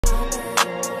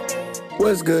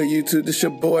What's good, YouTube? This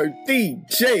your boy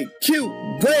DJ Q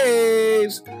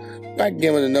Waves. Back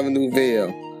again with another new video.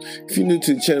 If you're new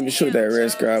to the channel, be sure to hit that red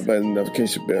subscribe button and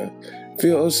notification bell. If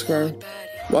you're old subscriber,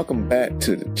 welcome back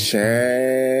to the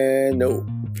channel.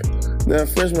 Now,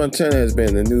 French Montana has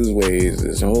been in the news waves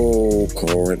this whole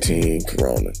quarantine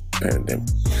corona pandemic.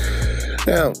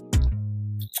 Now,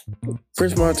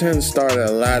 French Montana started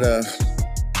a lot of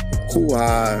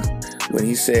hoo-ha when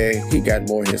he said he got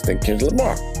more hits than Kendrick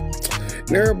Lamar.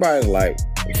 And everybody's like,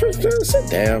 French Montana, sit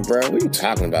down, bro. What are you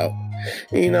talking about?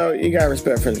 And, you know, you gotta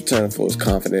respect French Montana for his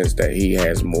confidence that he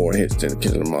has more hits than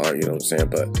Kendrick Lamar, you know what I'm saying?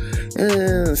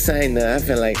 But, saying that, I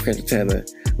feel like French Montana,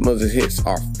 most of his hits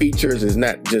are features. It's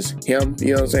not just him,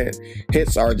 you know what I'm saying?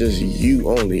 Hits are just you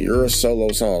only, your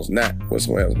solo songs, not with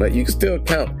someone else. But you can still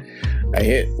count a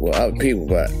hit with other people,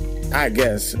 but I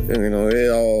guess, you know,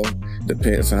 it all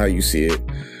depends on how you see it.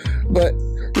 But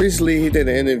recently he did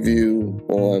an interview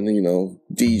on, you know,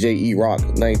 DJ E-Rock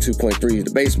 92.3's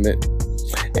The Basement.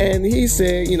 And he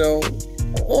said, you know,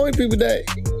 only people that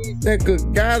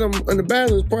could guide him in the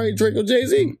battle is probably Drake or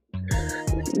Jay-Z.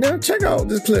 Now check out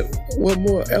this clip. What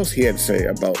more else he had to say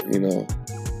about, you know,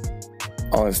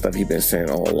 all the stuff he's been saying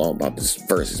all along about this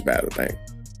versus battle thing.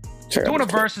 Doing a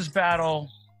versus battle,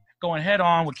 going head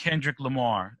on with Kendrick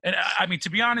Lamar. And I mean, to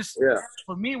be honest,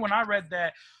 for me, when I read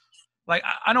that, like,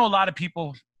 I know a lot of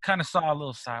people kind of saw a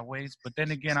little sideways, but then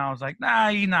again, I was like, nah,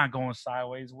 you're not going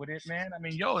sideways with it, man. I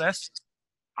mean, yo,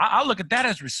 I look at that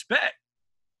as respect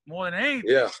more than anything.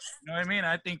 Yeah. You know what I mean?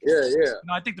 I think, You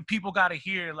know, I think the people got to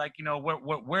hear, like, you know,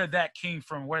 where that came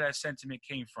from, where that sentiment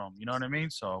came from. You know what I mean?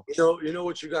 So, you know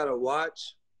what you got to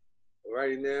watch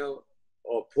right now,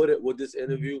 or put it with this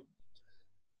interview?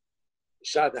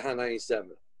 Shout out to High 97.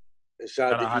 And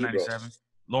shout out to High 97.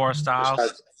 Laura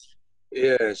Styles.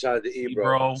 Shout out to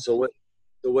Ebro. So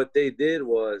what they did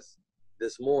was,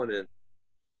 this morning,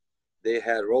 they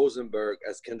had Rosenberg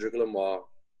as Kendrick Lamar,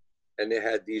 and they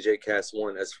had DJ Cass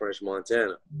One as French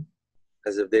Montana,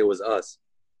 as if they was us.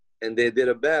 And they did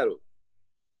a battle,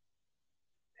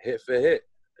 hit for hit.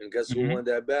 And guess who won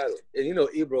that battle? And you know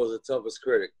Ebro's the toughest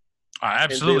critic.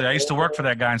 Absolutely. I used to work for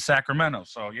that guy in Sacramento,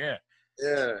 so yeah.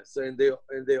 Yeah, so and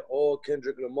they're all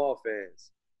Kendrick Lamar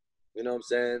fans. You know what I'm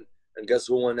saying? And guess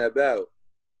who won that battle?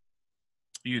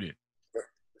 You did.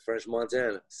 French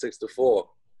Montana, 6-4.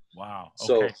 Wow.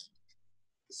 Okay.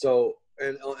 So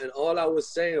and all I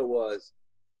was saying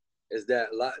is that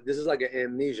this is like an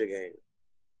amnesia game.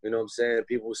 You know what I'm saying?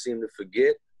 People seem to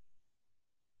forget,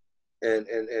 and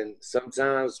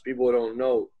sometimes people don't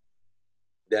know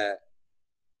that,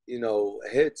 you know,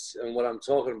 hits and what I'm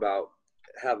talking about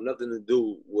have nothing to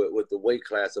do with the weight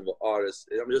class of an artist.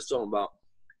 I'm just talking about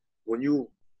when you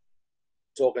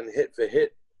talking hit for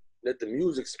hit, let the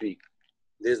music speak.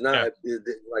 There's not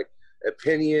like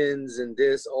opinions and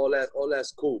this, all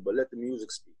that's cool, but let the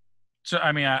music speak. So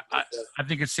I mean, I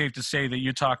think it's safe to say that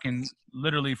you're talking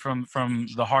literally from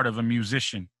the heart of a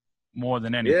musician more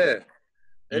than anything. Yeah,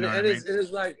 and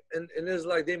it's like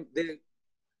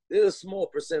there's a small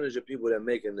percentage of people that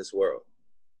make in this world,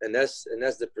 and that's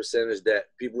the percentage that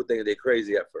people think they're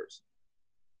crazy at first,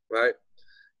 right?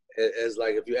 It's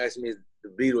like if you ask me, the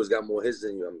Beatles got more hits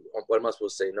than you. What am I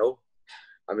supposed to say? No.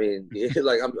 I mean,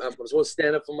 like I'm supposed to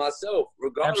stand up for myself,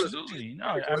 regardless. Absolutely. No,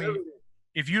 I mean,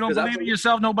 if you don't believe in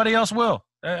yourself, nobody else will.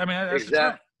 I mean,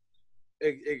 that's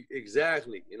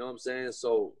exactly. You know what I'm saying?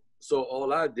 So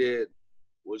all I did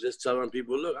was just telling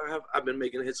people, look, I've been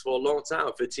making hits for a long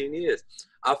time, 15 years.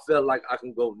 I felt like I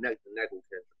can go neck to neck with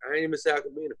Kendrick. I ain't even say I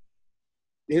can beat him.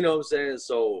 You know what I'm saying?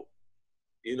 So,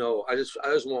 you know, I just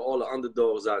want all the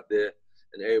underdogs out there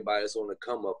and everybody that's on the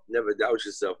come up. Never doubt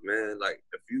yourself, man. Like,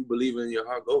 if you believe in your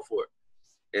heart, go for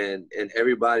it. And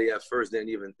everybody at first didn't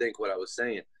even think what I was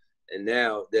saying. And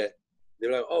now that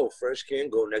they're like, oh, Fresh can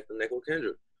go neck to neck with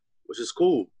Kendrick, which is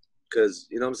cool. Because,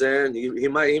 you know what I'm saying? He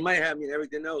might have me in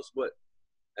everything else, but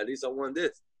at least I won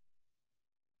this.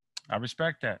 I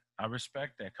respect that.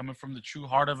 Coming from the true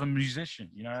heart of a musician,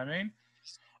 you know what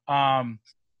I mean?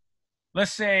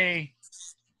 Let's say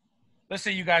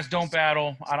you guys don't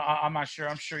battle. I'm not sure.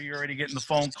 I'm sure you're already getting the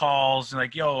phone calls and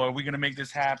like, yo, are we going to make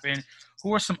this happen?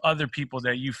 Who are some other people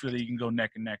that you feel that you can go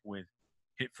neck and neck with,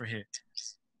 hit for hit,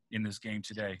 in this game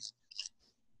today?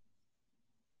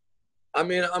 I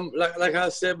mean, I'm like I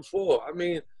said before. I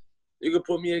mean, you can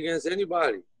put me against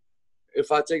anybody.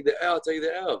 If I take the L, take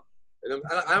the L. And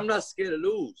I'm not scared to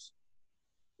lose.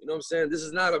 You know what I'm saying? This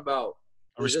is not about.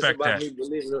 It's just about me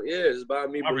believing. It's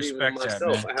about me believing in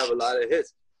myself. I have a lot of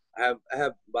hits. I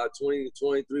have about 20,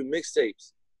 23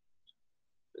 mixtapes.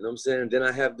 You know what I'm saying? Then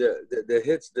I have the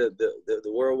hits, the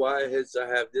worldwide hits. I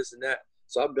have this and that.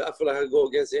 So I feel like I could go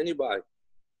against anybody.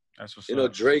 That's what's You know,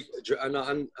 up. Drake. I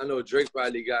know Drake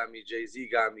probably got me. Jay-Z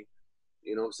got me.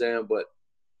 You know what I'm saying? But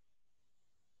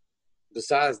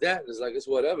besides that, it's like it's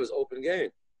whatever. It's open game.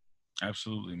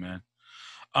 Absolutely, man.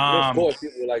 Of course,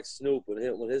 people like Snoop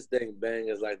and when his thing bang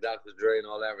is like Dr. Dre and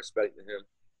all that, respect to him.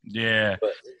 Yeah.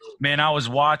 But Man, I was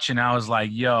watching. I was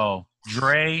like, yo,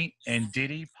 Dre and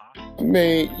Diddy.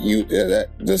 Man,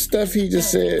 the stuff he just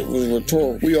said was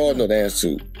rhetorical. We all know the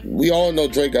answer. We all know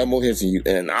Drake got more hits than you.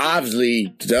 And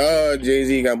obviously,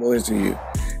 Jay-Z got more hits than you.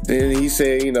 Then he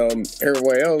said, you know,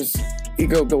 everybody else, he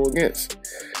go against.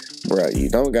 Bruh, you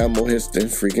don't got more hits than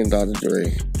freaking Dr.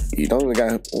 Dre. You don't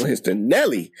got more hits than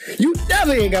Nelly. You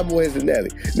definitely ain't got more hits than Nelly.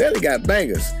 Nelly got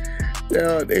bangers.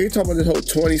 They talking about this whole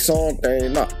 20-song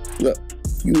thing. No, look,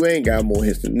 you ain't got more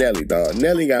hits than Nelly, dog.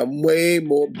 Nelly got way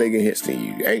more bigger hits than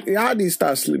you. Y'all need to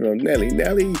start sleeping on Nelly.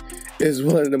 Nelly is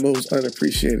one of the most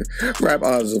unappreciated rap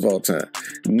artists of all time.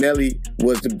 Nelly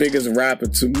was the biggest rapper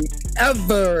to me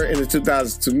ever in the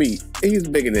 2000s to me. He was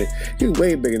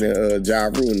way bigger than Ja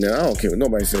Rule now. I don't care what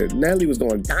nobody said. Nelly was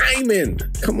doing Diamond.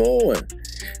 Come on.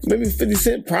 Maybe 50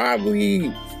 Cent probably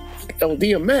on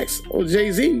DMX or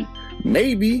Jay-Z.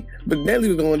 Maybe. But Nelly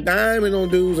was going Diamond on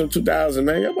dudes in 2000,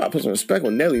 man. Y'all about to put some respect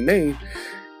on Nelly's name.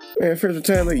 Man, first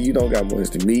of all, you don't got more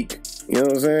hits than Meek. You know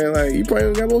what I'm saying? Like, you probably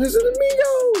don't got more hits than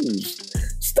the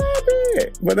Migos. Stop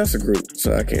it. But that's a group,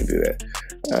 so I can't do that.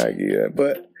 I get that.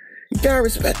 But you gotta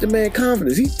respect the man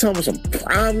confidence. He talking about some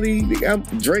probably.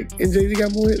 Drake and Jay-Z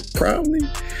got more hits. Probably.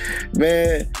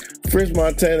 Man, French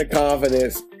Montana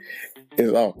confidence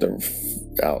is out the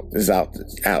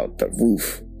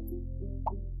roof.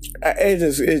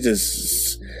 It's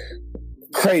just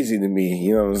crazy to me,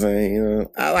 you know what I'm saying? You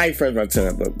know, I like French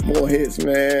Montana, but more hits,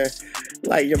 man.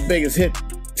 Like your biggest hit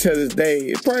to this day,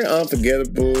 it's probably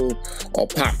Unforgettable or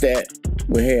Pop That.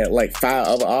 We had like 5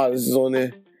 other artists on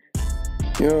there.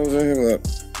 You know what I'm saying? Look.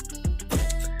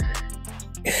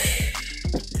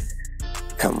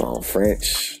 Come on,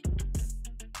 French.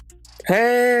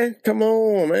 Hey, come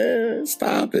on, man.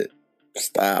 Stop it.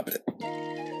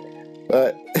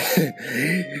 But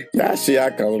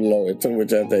y'all comment below and tell me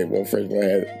what y'all think about French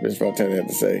Montana had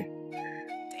to say.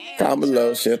 Comment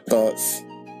below, share thoughts.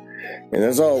 And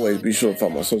as always, be sure to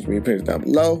follow my social media pages down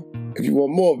below. If you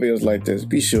want more videos like this,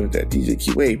 be sure to hit that DJ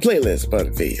QA playlist by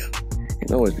the video.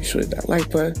 And always be sure to hit that like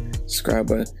button, subscribe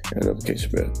button, and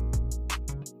notification bell.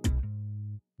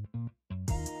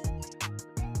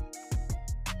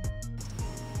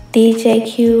 DJ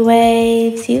Q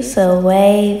Waves, you so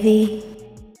wavy.